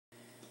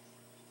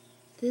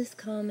This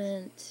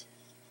comment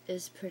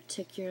is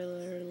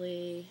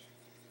particularly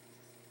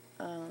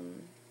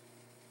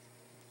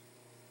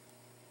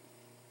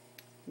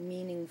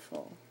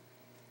meaningful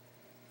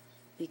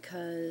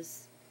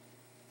because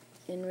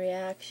in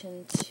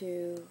reaction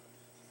to,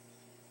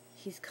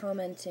 he's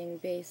commenting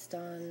based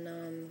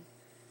on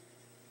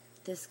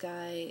this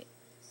guy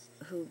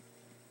who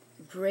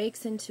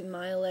breaks into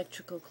my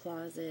electrical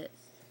closet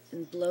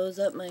and blows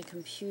up my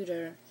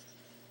computer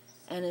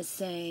and is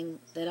saying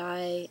that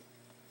I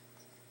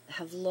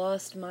have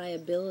lost my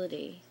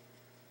ability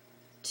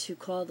to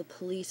call the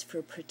police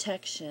for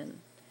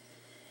protection.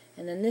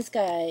 And then this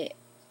guy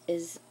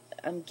is,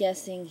 I'm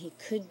guessing he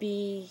could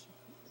be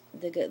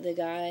the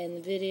guy in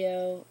the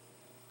video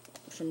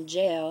from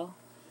jail,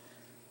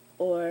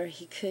 or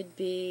he could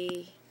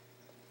be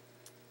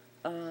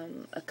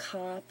a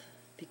cop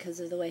because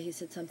of the way he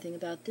said something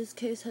about this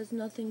case has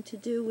nothing to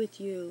do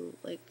with you,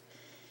 like,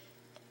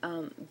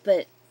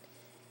 but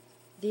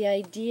the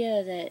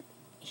idea that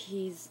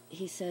he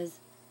says,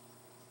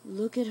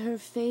 look at her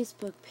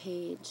Facebook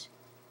page,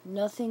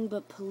 nothing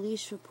but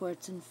police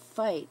reports and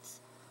fights.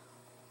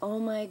 Oh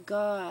my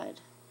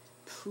God,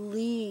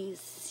 please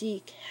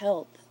seek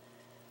help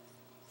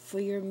for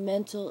your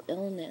mental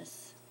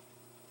illness.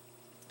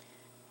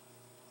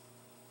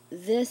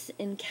 This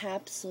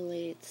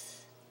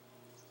encapsulates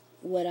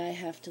what I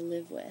have to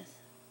live with.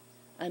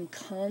 I'm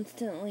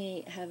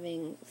constantly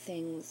having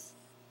things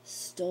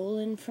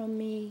stolen from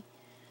me,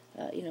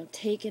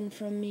 taken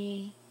from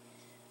me,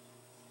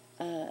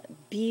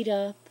 beat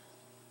up,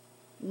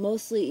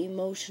 mostly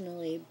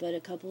emotionally, but a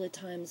couple of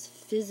times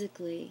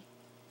physically.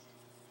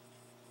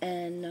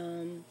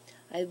 And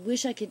I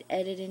wish I could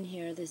edit in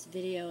here this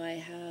video I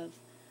have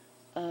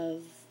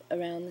of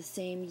around the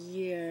same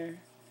year.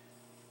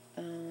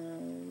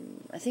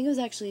 I think it was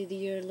actually the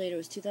year later, it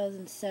was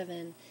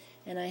 2007,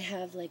 and I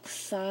have like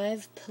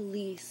 5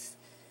 police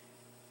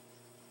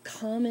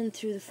coming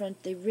through the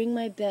front. They ring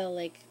my bell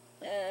like,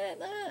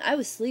 I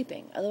was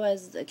sleeping,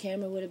 otherwise the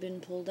camera would have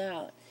been pulled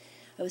out.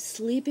 I was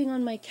sleeping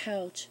on my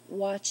couch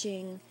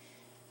watching,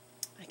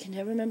 I can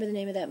never remember the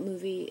name of that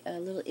movie, a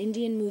little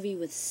Indian movie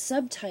with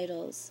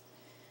subtitles,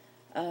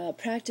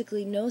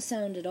 practically no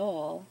sound at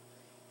all,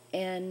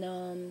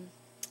 and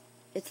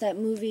it's that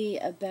movie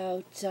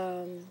about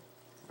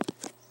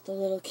the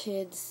little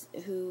kids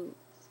who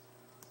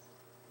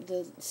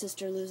the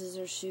sister loses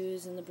her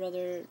shoes and the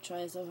brother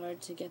tries so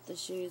hard to get the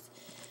shoes.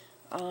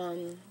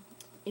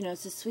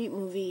 It's a sweet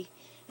movie,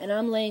 and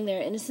I'm laying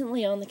there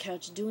innocently on the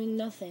couch doing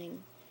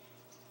nothing,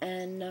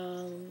 and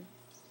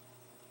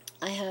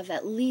I have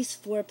at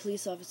least 4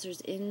 police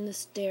officers in the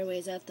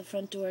stairways, at the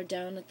front door,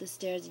 down at the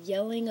stairs,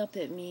 yelling up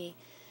at me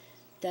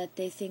that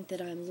they think that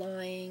I'm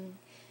lying,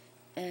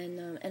 and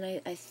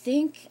I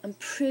think, I'm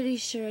pretty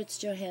sure it's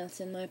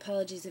Johansson. My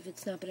apologies if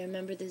it's not, but I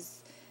remember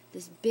this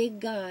big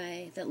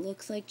guy that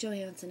looks like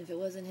Johansson. If it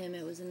wasn't him,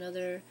 it was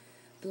another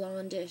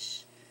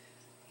blondish,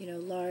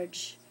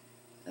 large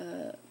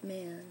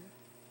man.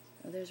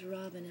 Oh, there's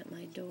Robin at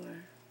my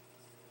door.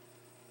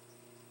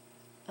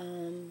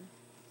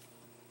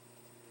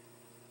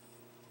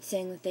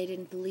 Saying that they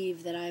didn't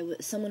believe that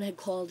someone had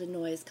called a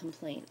noise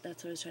complaint.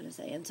 That's what I was trying to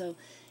say. And so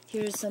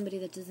here's somebody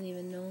that doesn't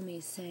even know me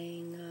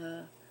saying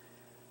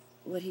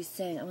what he's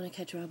saying. I want to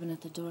catch Robin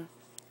at the door.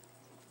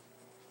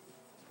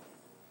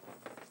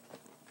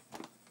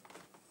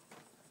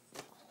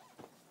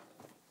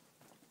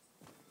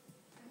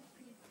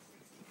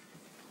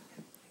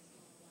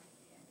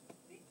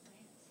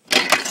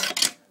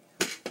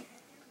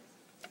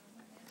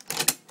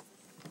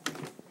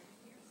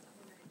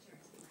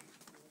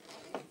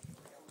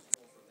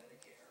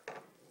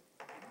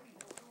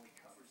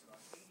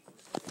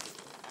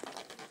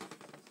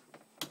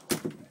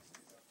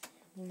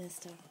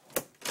 Missed her.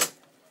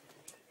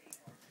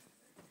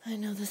 I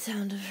know the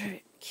sound of her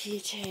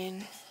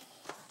keychain.